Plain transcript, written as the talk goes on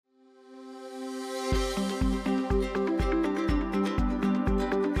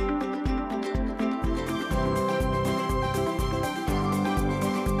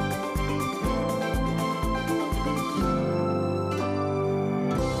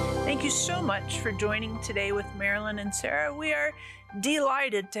Thank you so much for joining today with Marilyn and Sarah. We are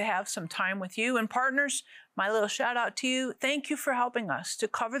delighted to have some time with you. And partners, my little shout out to you. Thank you for helping us to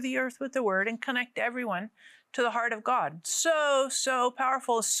cover the earth with the word and connect everyone to the heart of God. So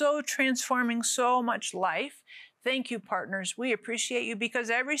powerful, so transforming so much life. Thank you, partners. We appreciate you because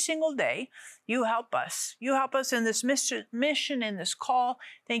every single day you help us. You help us in this mission, in this call.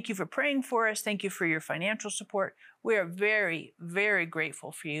 Thank you for praying for us. Thank you for your financial support. We are very, very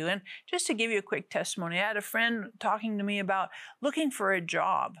grateful for you. And just to give you a quick testimony, I had a friend talking to me about looking for a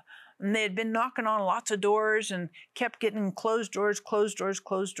job. And they had been knocking on lots of doors and kept getting closed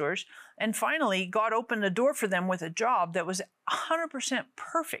doors. And finally, God opened a door for them with a job that was 100%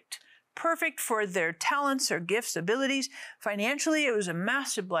 perfect. Perfect for their talents, their gifts, abilities. Financially, it was a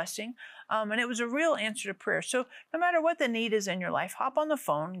massive blessing. And it was a real answer to prayer. So no matter what the need is in your life, hop on the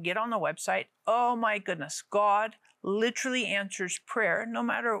phone, get on the website. Oh my goodness, God literally answers prayer no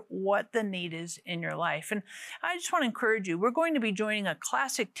matter what the need is in your life. And I just want to encourage you, we're going to be joining a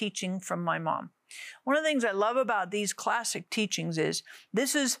classic teaching from my mom. One of the things I love about these classic teachings is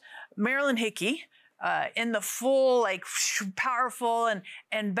this is Marilyn Hickey, in the full, like, powerful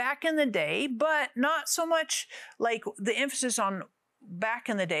and back in the day, but not so much like the emphasis on back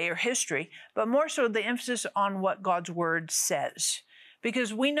in the day or history, but more so the emphasis on what God's word says.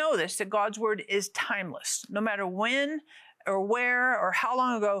 Because we know this, that God's word is timeless, no matter when or where or how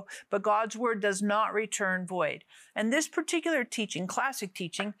long ago, but God's word does not return void. And this particular teaching, classic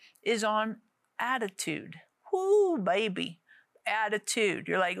teaching, is on attitude. Whoo, baby. Attitude.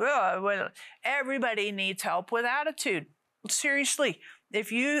 You're like, oh, well, everybody needs help with attitude. Seriously,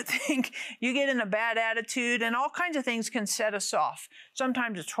 if you think you get in a bad attitude, and all kinds of things can set us off.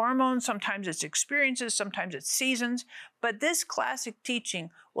 Sometimes it's hormones, sometimes it's experiences, sometimes it's seasons. But this classic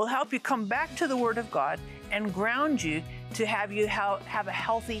teaching will help you come back to the Word of God and ground you to have you have a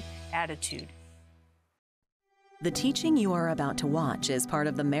healthy attitude. The teaching you are about to watch is part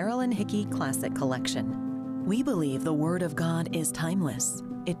of the Marilyn Hickey Classic Collection. We believe the Word of God is timeless,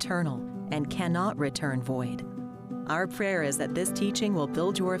 eternal, and cannot return void. Our prayer is that this teaching will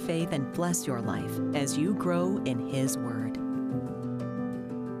build your faith and bless your life as you grow in His Word.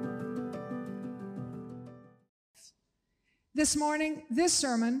 This morning, this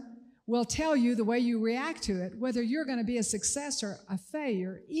sermon will tell you the way you react to it, whether you're going to be a success or a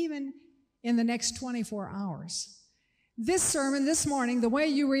failure, even in the next 24 hours. This sermon this morning, the way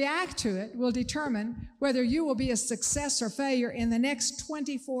you react to it will determine whether you will be a success or failure in the next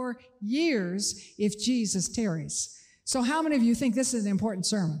 24 years if Jesus tarries. So how many of you think this is an important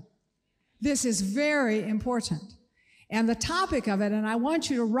sermon? This is very important. And the topic of it, and I want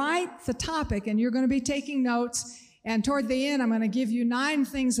you to write the topic, and you're going to be taking notes. And toward the end, I'm going to give you 9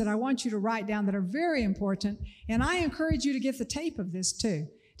 things that I want you to write down that are very important. And I encourage you to get the tape of this too,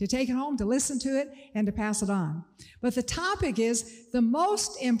 to take it home, to listen to it, and to pass it on. But the topic is the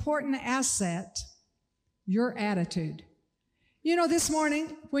most important asset, your attitude. You know, this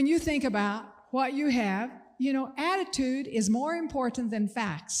morning, when you think about what you have, you know, attitude is more important than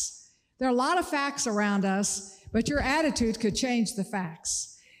facts. There are a lot of facts around us, but your attitude could change the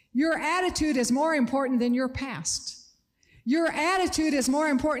facts. Your attitude is more important than your past. Your attitude is more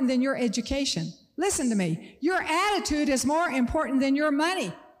important than your education. Listen to me. Your attitude is more important than your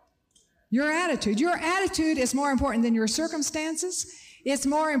money. Your attitude is more important than your circumstances. It's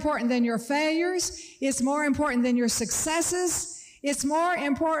more important than your failures. It's more important than your successes. It's more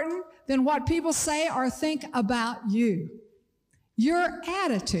important than what people say or think about you. Your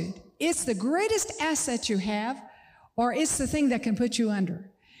attitude, it's the greatest asset you have, or it's the thing that can put you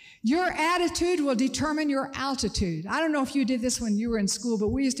under. Your attitude will determine your altitude. I don't know if you did this when you were in school, but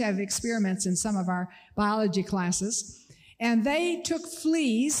we used to have experiments in some of our biology classes. And they took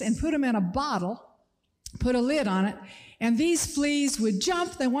fleas and put them in a bottle, put a lid on it, and these fleas would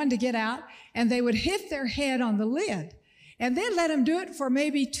jump, they wanted to get out, and they would hit their head on the lid. And they'd let them do it for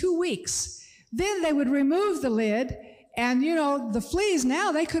maybe 2 weeks. Then they would remove the lid, and you know, the fleas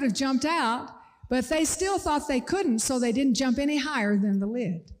now, they could have jumped out, but they still thought they couldn't, so they didn't jump any higher than the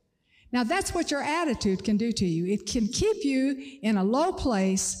lid. Now that's what your attitude can do to you. It can keep you in a low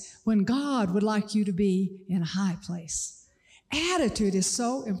place when God would like you to be in a high place. Attitude is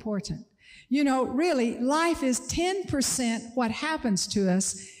so important. You know, really, life is 10% what happens to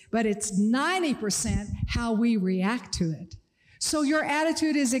us, but it's 90% how we react to it. So your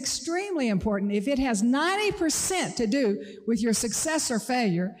attitude is extremely important. If it has 90% to do with your success or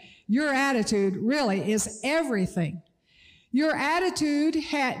failure, your attitude really is everything. Your attitude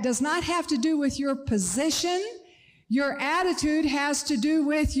does not have to do with your position. Your attitude has to do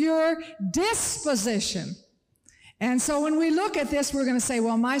with your disposition. And so when we look at this, we're going to say,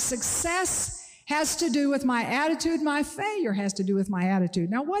 well, my success has to do with my attitude. My failure has to do with my attitude.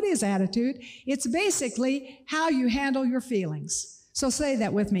 Now, what is attitude? It's basically how you handle your feelings. So say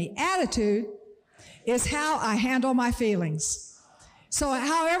that with me. Attitude is how I handle my feelings. So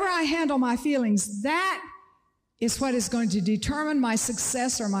however I handle my feelings, that is what is going to determine my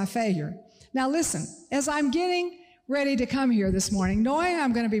success or my failure. Now listen, as I'm getting ready to come here this morning, knowing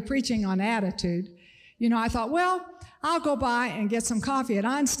I'm going to be preaching on attitude, I thought, well, I'll go by and get some coffee at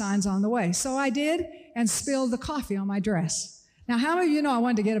Einstein's on the way. So I did and spilled the coffee on my dress. Now, how many of you know I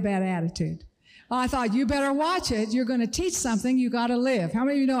wanted to get a bad attitude? Well, I thought, you better watch it. You're going to teach something. You got to live. How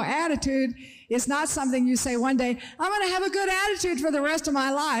many of you know attitude is not something you say one day, I'm going to have a good attitude for the rest of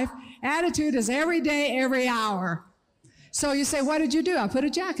my life. Attitude is every day, every hour. So you say, what did you do? I put a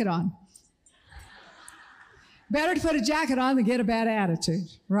jacket on. Better to put a jacket on than get a bad attitude,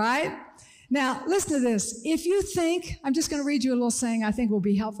 right? Now, listen to this. If you think, I'm just going to read you a little saying I think will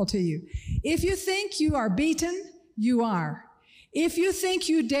be helpful to you. If you think you are beaten, you are. If you think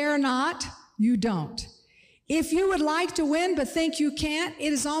you dare not, you don't. If you would like to win but think you can't,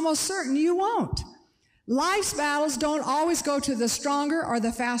 it is almost certain you won't. Life's battles don't always go to the stronger or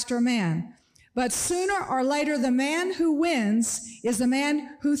the faster man. But sooner or later, the man who wins is the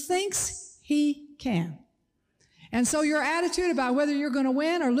man who thinks he can. And so your attitude about whether you're going to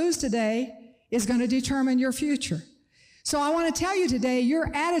win or lose today is going to determine your future. So I want to tell you today,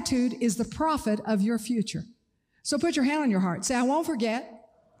 your attitude is the prophet of your future. So put your hand on your heart. Say, I won't forget.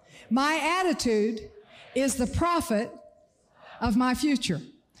 My attitude is the prophet of my future.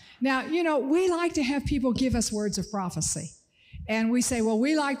 Now, we like to have people give us words of prophecy. And we say, well,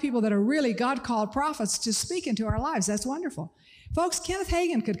 we like people that are really God-called prophets to speak into our lives. That's wonderful. Folks, Kenneth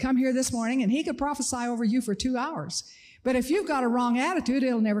Hagin could come here this morning and he could prophesy over you for 2 hours. But if you've got a wrong attitude,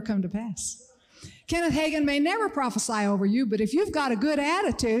 it'll never come to pass. Kenneth Hagin may never prophesy over you, but if you've got a good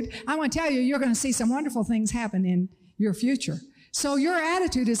attitude, I want to tell you, you're going to see some wonderful things happen in your future. So your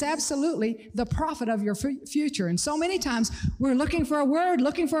attitude is absolutely the prophet of your future. And so many times we're looking for a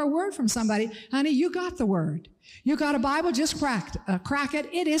word from somebody. Honey, you got the word. You got a Bible, just crack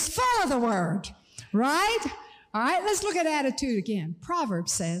it. It is full of the word, right? All right, let's look at attitude again.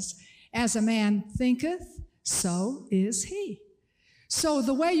 Proverbs says, as a man thinketh, so is he. So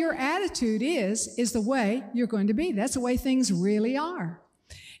the way your attitude is the way you're going to be. That's the way things really are.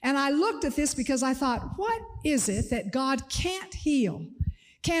 And I looked at this because I thought, what is it that God can't heal?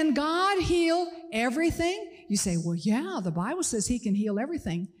 Can God heal everything? You say, well, yeah, the Bible says he can heal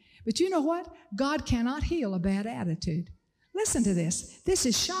everything. But you know what? God cannot heal a bad attitude. Listen to this. This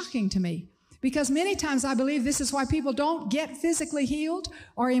is shocking to me because many times I believe this is why people don't get physically healed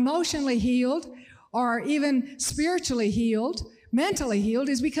or emotionally healed or even spiritually healed, mentally healed,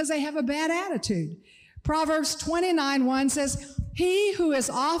 is because they have a bad attitude. Proverbs 29:1 says, he who is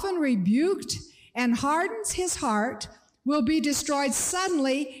often rebuked and hardens his heart will be destroyed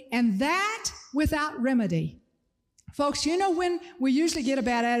suddenly, and that without remedy. Folks, you know when we usually get a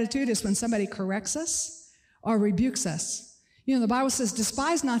bad attitude is when somebody corrects us or rebukes us. The Bible says,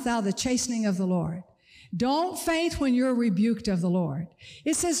 despise not thou the chastening of the Lord. Don't faint when you're rebuked of the Lord.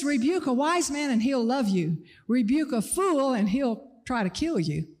 It says, rebuke a wise man and he'll love you. Rebuke a fool and he'll try to kill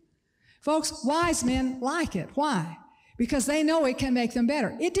you. Folks, wise men like it. Why? Because they know it can make them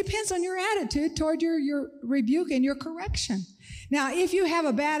better. It depends on your attitude toward your rebuke and your correction. Now, if you have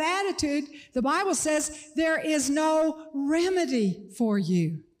a bad attitude, the Bible says there is no remedy for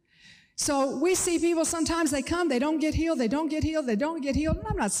you. So we see people sometimes they come, they don't get healed, they don't get healed, they don't get healed. And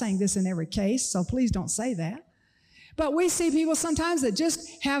I'm not saying this in every case, so please don't say that. But we see people sometimes that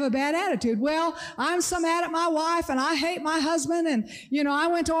just have a bad attitude. Well, I'm so mad at my wife and I hate my husband and, I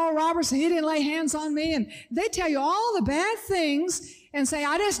went to Oral Roberts and he didn't lay hands on me. And they tell you all the bad things and say,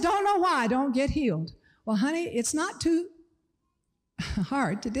 I just don't know why I don't get healed. Well, honey, it's not too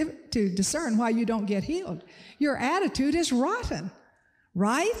hard to discern why you don't get healed. Your attitude is rotten,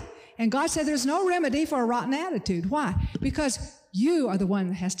 right? And God said there's no remedy for a rotten attitude. Why? Because you are the one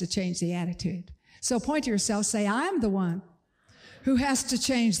that has to change the attitude. So point to yourself, say, I'm the one who has to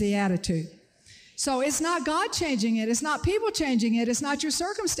change the attitude. So it's not God changing it. It's not people changing it. It's not your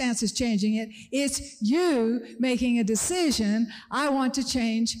circumstances changing it. It's you making a decision. I want to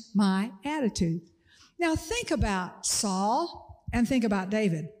change my attitude. Now think about Saul and think about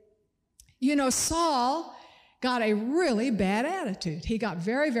David. Saul got a really bad attitude. He got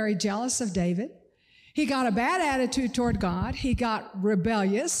very, very jealous of David. He got a bad attitude toward God. He got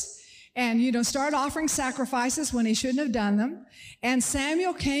rebellious. And, started offering sacrifices when he shouldn't have done them. And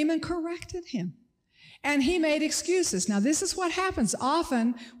Samuel came and corrected him. And he made excuses. Now, this is what happens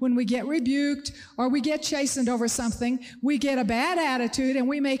often when we get rebuked or we get chastened over something. We get a bad attitude and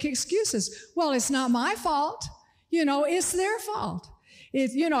we make excuses. Well, it's not my fault. It's their fault.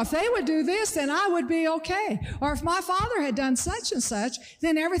 If they would do this, then I would be okay. Or if my father had done such and such,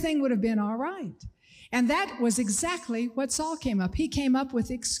 then everything would have been all right. And that was exactly what Saul came up. He came up with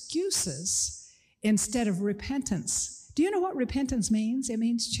excuses instead of repentance. Do you know what repentance means? It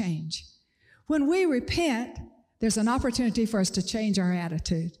means change. When we repent, there's an opportunity for us to change our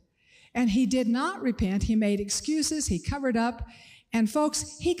attitude. And he did not repent. He made excuses. He covered up. And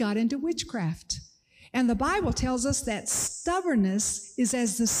folks, he got into witchcraft. And the Bible tells us that stubbornness is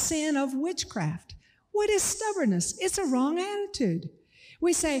as the sin of witchcraft. What is stubbornness? It's a wrong attitude.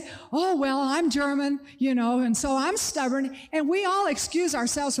 We say, oh, well, I'm German, and so I'm stubborn. And we all excuse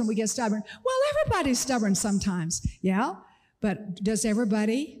ourselves when we get stubborn. Well, everybody's stubborn sometimes. Yeah, but does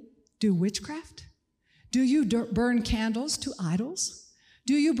everybody do witchcraft? Do you burn candles to idols?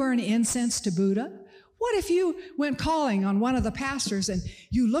 Do you burn incense to Buddha? What if you went calling on one of the pastors and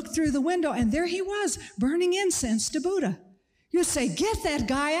you looked through the window and there he was burning incense to Buddha? You'd say, get that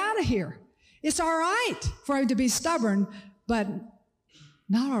guy out of here. It's all right for him to be stubborn, but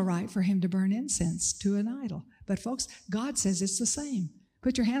not all right for him to burn incense to an idol. But folks, God says it's the same.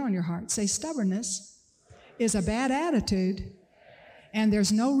 Put your hand on your heart. Say, stubbornness is a bad attitude, and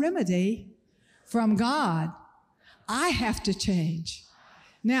there's no remedy from God. I have to change.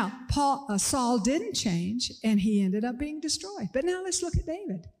 Now, Saul didn't change, and he ended up being destroyed. But now let's look at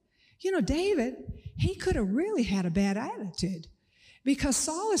David. David, he could have really had a bad attitude because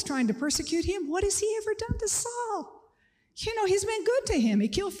Saul is trying to persecute him. What has he ever done to Saul? He's been good to him. He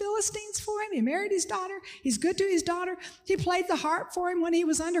killed Philistines for him. He married his daughter. He's good to his daughter. He played the harp for him when he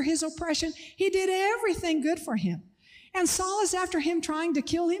was under his oppression. He did everything good for him. And Saul is after him, tries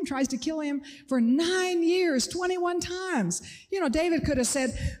to kill him for 9 years, 21 times. David could have said,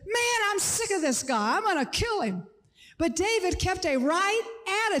 man, I'm sick of this guy. I'm going to kill him. But David kept a right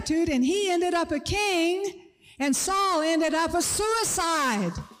attitude, and he ended up a king, and Saul ended up a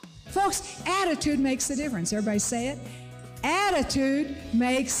suicide. Folks, attitude makes the difference. Everybody say it. Attitude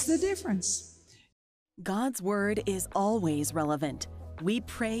makes the difference. God's Word is always relevant. We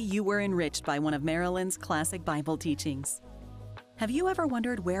pray you were enriched by one of Marilyn's classic Bible teachings. Have you ever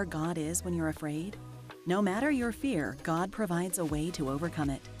wondered where God is when you're afraid? No matter your fear, God provides a way to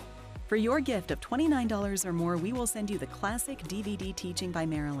overcome it. For your gift of $29 or more, we will send you the classic DVD teaching by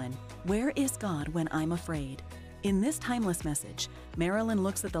Marilyn, Where is God When I'm Afraid? In this timeless message, Marilyn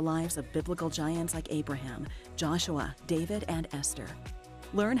looks at the lives of biblical giants like Abraham, Joshua, David, and Esther.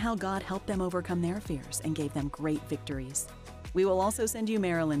 Learn how God helped them overcome their fears and gave them great victories. We will also send you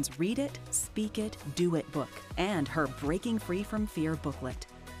Marilyn's Read It, Speak It, Do It book and her Breaking Free from Fear booklet.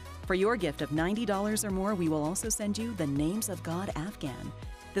 For your gift of $90 or more, we will also send you the Names of God Afghan.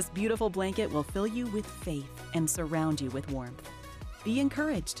 This beautiful blanket will fill you with faith and surround you with warmth. Be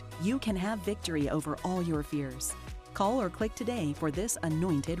encouraged. You can have victory over all your fears. Call or click today for this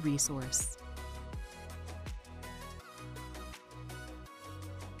anointed resource.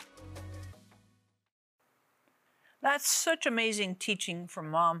 That's such amazing teaching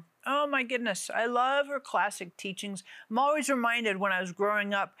from Mom. Oh my goodness, I love her classic teachings. I'm always reminded when I was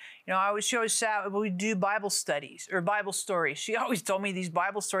growing up, she always sat, we'd do Bible studies or Bible stories. She always told me these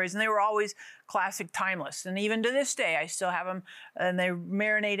Bible stories, and they were always classic, timeless. And even to this day, I still have them, and they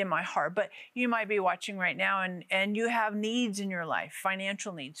marinate in my heart. But you might be watching right now, and you have needs in your life,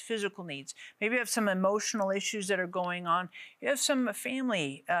 financial needs, physical needs. Maybe you have some emotional issues that are going on. You have some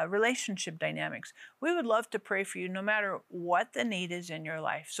family relationship dynamics. We would love to pray for you no matter what the need is in your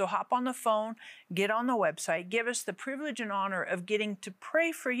life. So hop on the phone, get on the website, give us the privilege and honor of getting to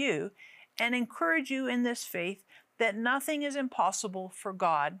pray for you and encourage you in this faith that nothing is impossible for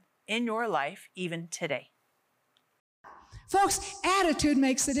God in your life, even today. Folks, attitude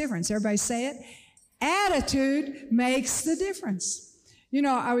makes the difference. Everybody say it. Attitude makes the difference.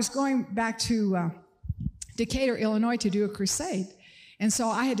 I was going back to Decatur, Illinois to do a crusade. And so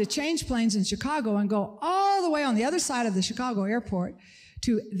I had to change planes in Chicago and go all the way on the other side of the Chicago airport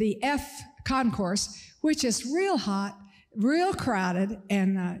to the F concourse, which is real hot, real crowded,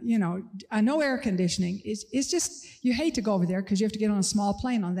 and, no air conditioning. It's just, you hate to go over there because you have to get on a small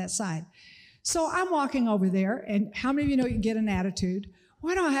plane on that side. So I'm walking over there, and how many of you know you can get an attitude?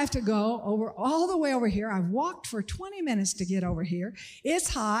 Why do I have to go all the way over here? I've walked for 20 minutes to get over here. It's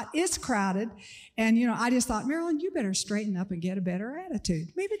hot, it's crowded, and, I just thought, Marilyn, you better straighten up and get a better attitude.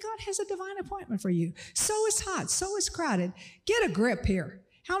 Maybe God has a divine appointment for you. So it's hot, so it's crowded. Get a grip here.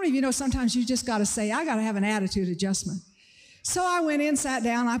 How many of you know sometimes you just got to say, I got to have an attitude adjustment? So I went in, sat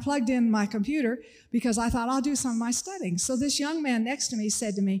down, I plugged in my computer because I thought I'll do some of my studying. So this young man next to me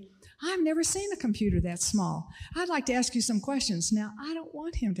said to me, I've never seen a computer that small. I'd like to ask you some questions. Now, I don't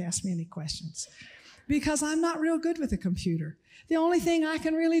want him to ask me any questions because I'm not real good with a computer. The only thing I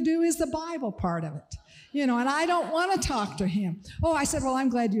can really do is the Bible part of it, and I don't want to talk to him. Oh, I said, well, I'm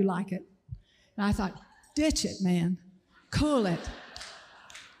glad you like it. And I thought, ditch it, man. Cool it.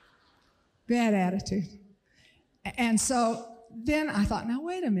 Bad attitude. And so then I thought, now,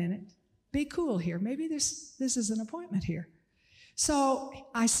 wait a minute. Be cool here. Maybe this is an appointment here. So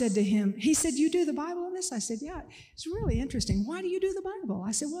I said to him, he said, you do the Bible on this? I said, yeah, it's really interesting. Why do you do the Bible?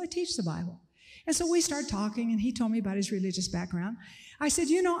 I said, well, I teach the Bible. And so we started talking, and he told me about his religious background. I said,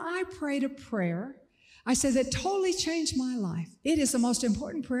 I prayed a prayer. I said, that totally changed my life. It is the most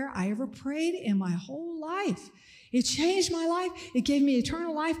important prayer I ever prayed in my whole life. It changed my life. It gave me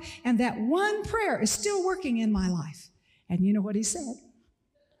eternal life. And that one prayer is still working in my life. And you know what he said?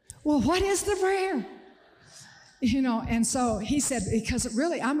 Well, what is the prayer? And so he said, because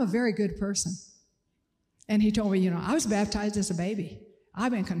really, I'm a very good person. And he told me, I was baptized as a baby.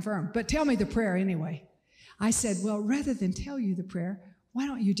 I've been confirmed. But tell me the prayer anyway. I said, well, rather than tell you the prayer, why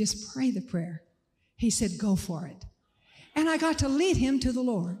don't you just pray the prayer? He said, go for it. And I got to lead him to the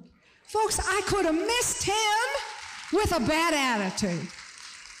Lord. Folks, I could have missed him with a bad attitude.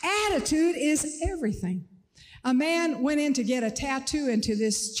 Attitude is everything. A man went in to get a tattoo into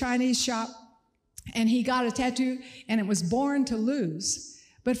this Chinese shop, and he got a tattoo, and it was born to lose.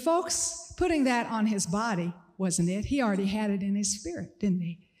 But folks, putting that on his body wasn't it. He already had it in his spirit, didn't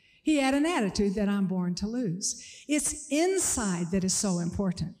he? He had an attitude that I'm born to lose. It's inside that is so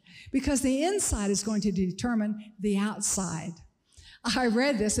important, because the inside is going to determine the outside. I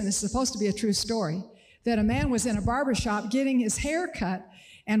read this, and it's supposed to be a true story, that a man was in a barber shop getting his hair cut,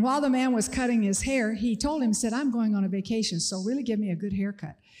 and while the man was cutting his hair, he told him, said, I'm going on a vacation, so really give me a good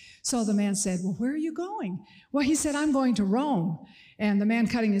haircut. So the man said, well, where are you going? Well, he said, I'm going to Rome. And the man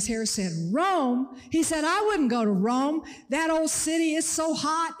cutting his hair said, Rome? He said, I wouldn't go to Rome. That old city is so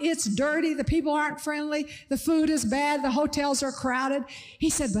hot. It's dirty. The people aren't friendly. The food is bad. The hotels are crowded. He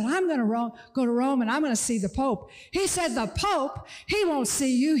said, but I'm going to go to Rome, and I'm going to see the Pope. He said, the Pope? He won't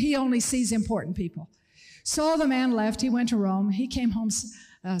see you. He only sees important people. So the man left. He went to Rome. He came home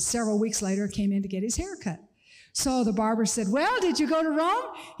several weeks later, came in to get his hair cut. So the barber said, well, did you go to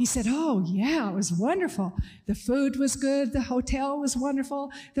Rome? He said, oh, yeah, it was wonderful. The food was good. The hotel was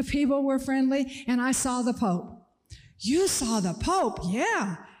wonderful. The people were friendly. And I saw the Pope. You saw the Pope?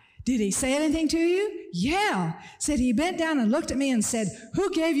 Yeah. Did he say anything to you? Yeah. Said he bent down and looked at me and said,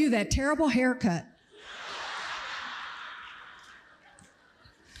 who gave you that terrible haircut?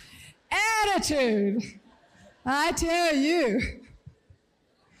 Attitude. I tell you.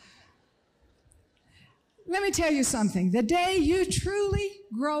 Let me tell you something. The day you truly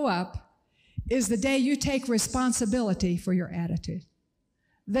grow up is the day you take responsibility for your attitude.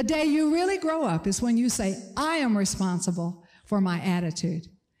 The day you really grow up is when you say, I am responsible for my attitude.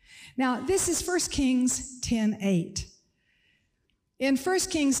 Now, this is 1 Kings 10:8. In 1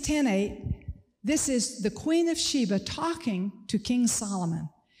 Kings 10:8, this is the Queen of Sheba talking to King Solomon.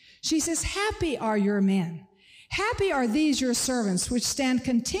 She says, happy are your men. Happy are these your servants, which stand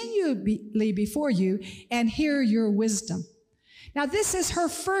continually before you and hear your wisdom. Now, this is her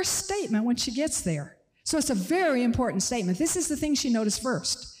first statement when she gets there. So it's a very important statement. This is the thing she noticed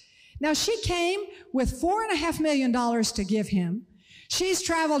first. Now, she came with $4.5 million to give him. She's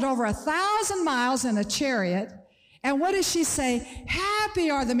traveled over 1,000 miles in a chariot. And what does she say? Happy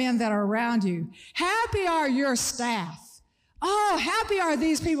are the men that are around you. Happy are your staff. Oh, happy are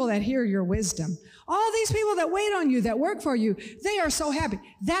these people that hear your wisdom. All these people that wait on you, that work for you, they are so happy.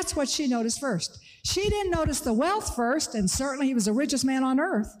 That's what she noticed first. She didn't notice the wealth first, and certainly he was the richest man on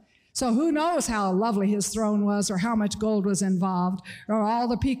earth. So who knows how lovely his throne was, or how much gold was involved, or all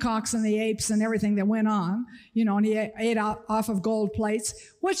the peacocks and the apes and everything that went on, and he ate off of gold plates.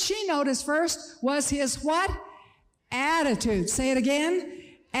 What she noticed first was his what? Attitude. Say it again.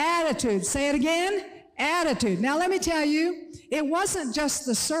 Attitude. Say it again. Attitude. Now let me tell you, it wasn't just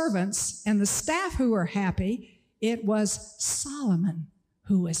the servants and the staff who were happy. It was Solomon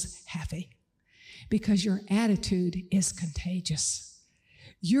who was happy, because your attitude is contagious.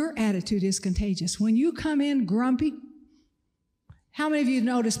 Your attitude is contagious. When you come in grumpy, how many of you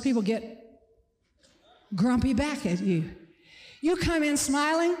notice people get grumpy back at you? You come in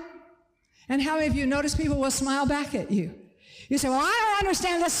smiling, and how many of you notice people will smile back at you? You say, well, I don't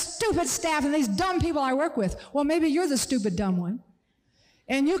understand this stupid staff and these dumb people I work with. Well, maybe you're the stupid dumb one.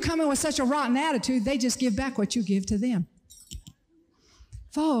 And you come in with such a rotten attitude, they just give back what you give to them.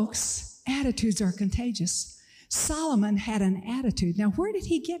 Folks, attitudes are contagious. Solomon had an attitude. Now, where did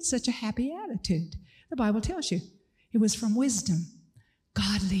he get such a happy attitude? The Bible tells you. It was from wisdom,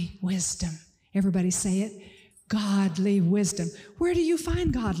 godly wisdom. Everybody say it, godly wisdom. Where do you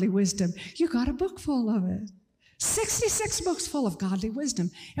find godly wisdom? You got a book full of it. 66 books full of godly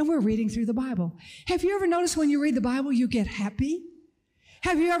wisdom, and we're reading through the Bible. Have you ever noticed when you read the Bible, you get happy?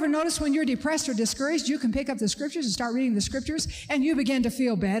 Have you ever noticed when you're depressed or discouraged, you can pick up the scriptures and start reading the scriptures, and you begin to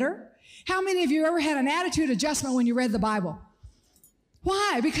feel better? How many of you ever had an attitude adjustment when you read the Bible?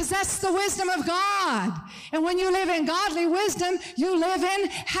 Why? Because that's the wisdom of God. And when you live in godly wisdom, you live in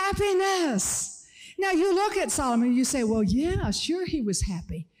happiness. Now, you look at Solomon and you say, well, yeah, sure, he was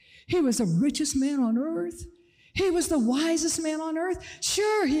happy. He was the richest man on earth. He was the wisest man on earth.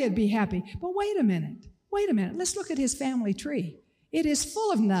 Sure, he'd be happy. But wait a minute. Let's look at his family tree. It is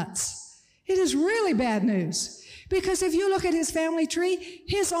full of nuts. It is really bad news. Because if you look at his family tree,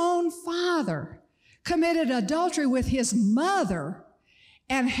 his own father committed adultery with his mother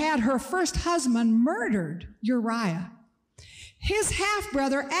and had her first husband murdered, Uriah. His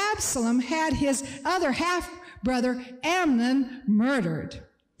half-brother Absalom had his other half-brother Amnon murdered.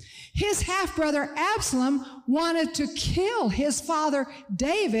 His half-brother Absalom wanted to kill his father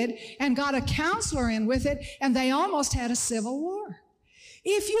David and got a counselor in with it, and they almost had a civil war.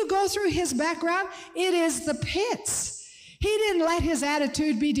 If you go through his background, it is the pits. He didn't let his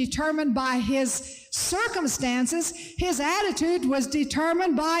attitude be determined by his circumstances. His attitude was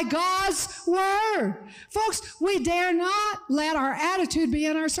determined by God's word. Folks, we dare not let our attitude be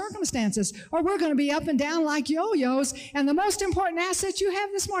in our circumstances, or we're going to be up and down like yo-yos. And the most important asset you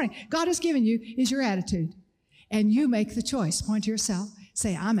have this morning, God has given you, is your attitude. And you make the choice. Point to yourself.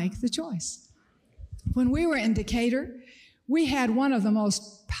 Say, I make the choice. When we were in Decatur, we had one of the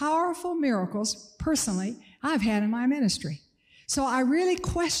most powerful miracles, personally, I've had in my ministry. So I really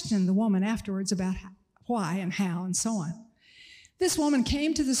questioned the woman afterwards about why and how and so on. This woman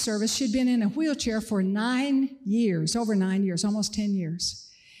came to the service. She'd been in a wheelchair for 9 years, over 9 years, almost 10 years.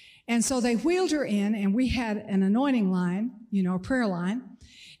 And so they wheeled her in, and we had an anointing line, a prayer line.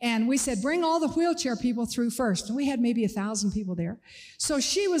 And we said, bring all the wheelchair people through first. And we had maybe 1,000 people there. So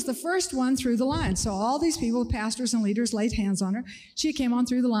she was the first one through the line. So all these people, pastors and leaders, laid hands on her. She came on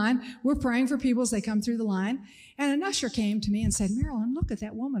through the line. We're praying for people as they come through the line. And an usher came to me and said, Marilyn, look at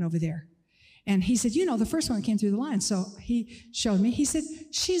that woman over there. And he said, the first one that came through the line. So he showed me. He said,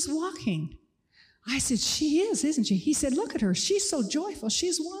 she's walking. I said, she is, isn't she? He said, look at her. She's so joyful.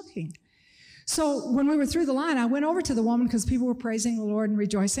 She's walking. So when we were through the line, I went over to the woman because people were praising the Lord and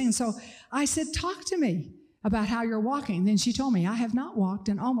rejoicing. And so I said, talk to me about how you're walking. Then she told me, I have not walked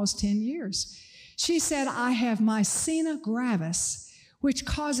in almost 10 years. She said, I have myasthenia gravis, which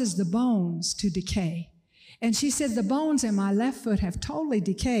causes the bones to decay. And she said, the bones in my left foot have totally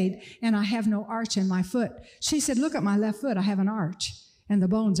decayed, and I have no arch in my foot. She said, look at my left foot. I have an arch, and the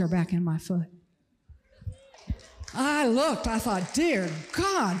bones are back in my foot. I looked, I thought, dear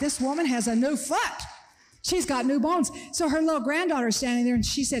God, this woman has a new foot. She's got new bones. So her little granddaughter's standing there, and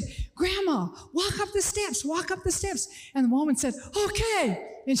she said, Grandma, walk up the steps, walk up the steps. And the woman said, okay.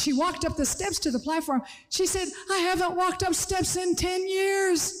 And she walked up the steps to the platform. She said, I haven't walked up steps in 10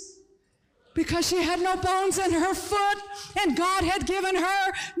 years because she had no bones in her foot, and God had given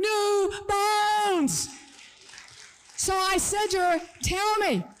her new bones. So I said to her, tell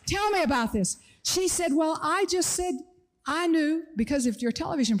me about this. She said, well, I just said, I knew, because of your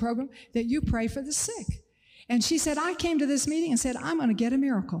television program, that you pray for the sick. And she said, I came to this meeting and said, I'm going to get a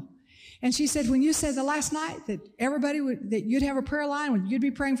miracle. And she said, when you said the last night that that you'd have a prayer line, when you'd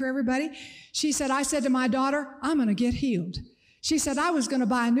be praying for everybody, she said, I said to my daughter, I'm going to get healed. She said, I was going to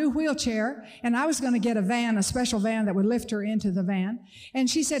buy a new wheelchair, and I was going to get a van, a special van that would lift her into the van. And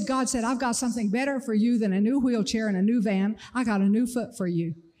she said, God said, I've got something better for you than a new wheelchair and a new van. I got a new foot for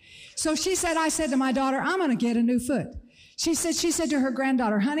you. So she said, I said to my daughter, I'm going to get a new foot. She said to her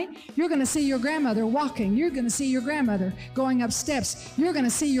granddaughter, honey, you're going to see your grandmother walking. You're going to see your grandmother going up steps. You're going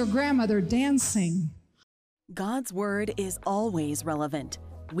to see your grandmother dancing. God's word is always relevant.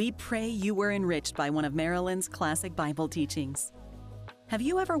 We pray you were enriched by one of Marilyn's classic Bible teachings. Have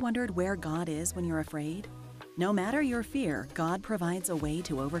you ever wondered where God is when you're afraid? No matter your fear, God provides a way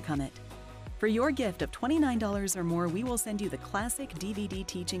to overcome it. For your gift of $29 or more, we will send you the classic DVD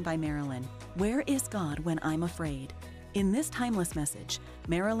teaching by Marilyn, Where is God When I'm Afraid? In this timeless message,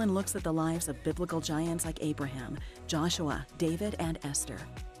 Marilyn looks at the lives of biblical giants like Abraham, Joshua, David, and Esther.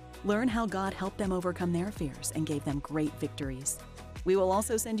 Learn how God helped them overcome their fears and gave them great victories. We will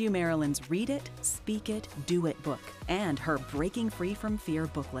also send you Marilyn's Read It, Speak It, Do It book and her Breaking Free from Fear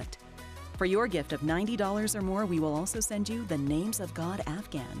booklet. For your gift of $90 or more, we will also send you the Names of God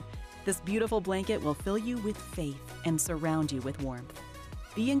Afghan This beautiful blanket will fill you with faith and surround you with warmth.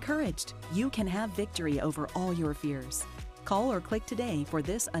 Be encouraged. You can have victory over all your fears. Call or click today for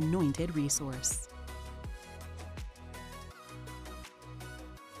this anointed resource.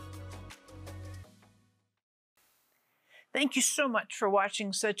 Thank you so much for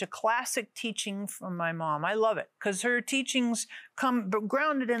watching such a classic teaching from my mom. I love it because her teachings come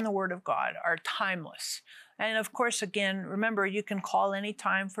grounded in the Word of God, are timeless. And of course, again, remember, you can call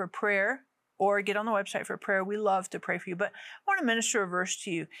anytime for prayer or get on the website for prayer. We love to pray for you. But I want to minister a verse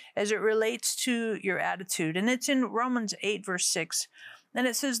to you as it relates to your attitude. And it's in Romans 8, verse 6. And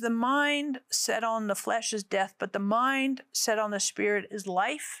it says, the mind set on the flesh is death, but the mind set on the spirit is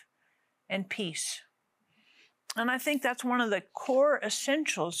life and peace. And I think that's one of the core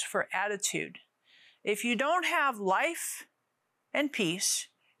essentials for attitude. If you don't have life and peace,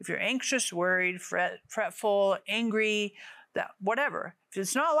 if you're anxious, worried, fretful, angry, whatever, if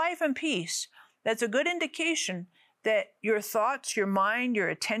it's not life and peace, that's a good indication that your thoughts, your mind, your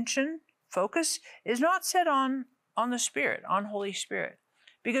attention, focus is not set on the Spirit, on Holy Spirit.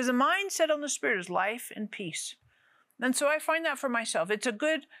 Because the mind set on the Spirit is life and peace. And so I find that for myself. It's a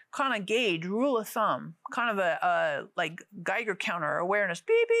good kind of gauge, rule of thumb, kind of a like Geiger counter awareness.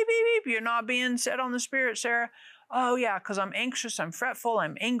 Beep, beep, beep, beep. You're not being set on the Spirit, Sarah. Oh yeah, because I'm anxious, I'm fretful,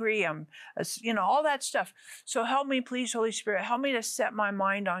 I'm angry, I'm, all that stuff. So help me, please, Holy Spirit. Help me to set my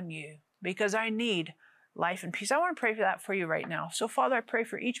mind on you because I need life and peace. I want to pray for that for you right now. So Father, I pray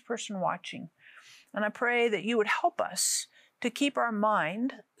for each person watching. And I pray that you would help us to keep our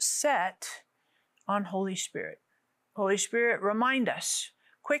mind set on Holy Spirit. Holy Spirit, remind us,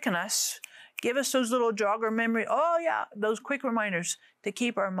 quicken us, give us those little jogger memory. Oh yeah, those quick reminders to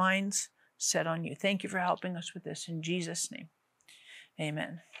keep our minds set on you. Thank you for helping us with this in Jesus' name.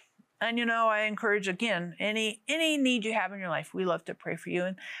 Amen. And I encourage again, any need you have in your life, we love to pray for you.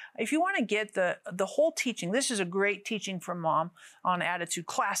 And if you want to get the whole teaching, this is a great teaching from Mom on attitude,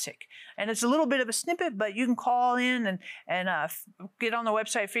 classic. And it's a little bit of a snippet, but you can call in and get on the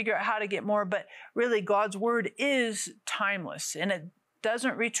website, figure out how to get more. But really, God's word is timeless and it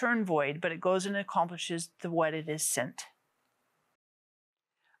doesn't return void, but it goes and accomplishes what it is sent.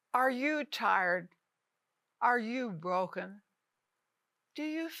 Are you tired? Are you broken? Do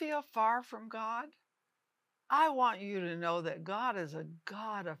you feel far from God? I want you to know that God is a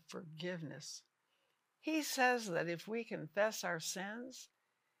God of forgiveness. He says that if we confess our sins,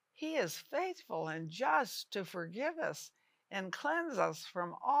 He is faithful and just to forgive us and cleanse us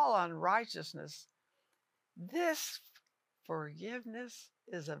from all unrighteousness. This forgiveness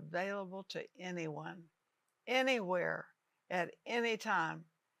is available to anyone, anywhere, at any time.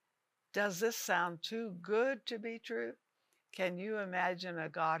 Does this sound too good to be true? Can you imagine a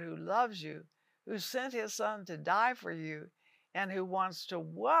God who loves you, who sent His Son to die for you, and who wants to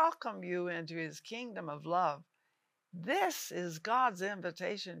welcome you into His kingdom of love? This is God's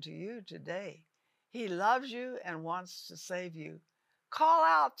invitation to you today. He loves you and wants to save you. Call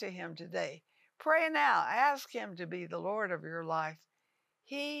out to Him today. Pray now. Ask Him to be the Lord of your life.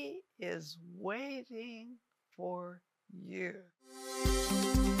 He is waiting for you.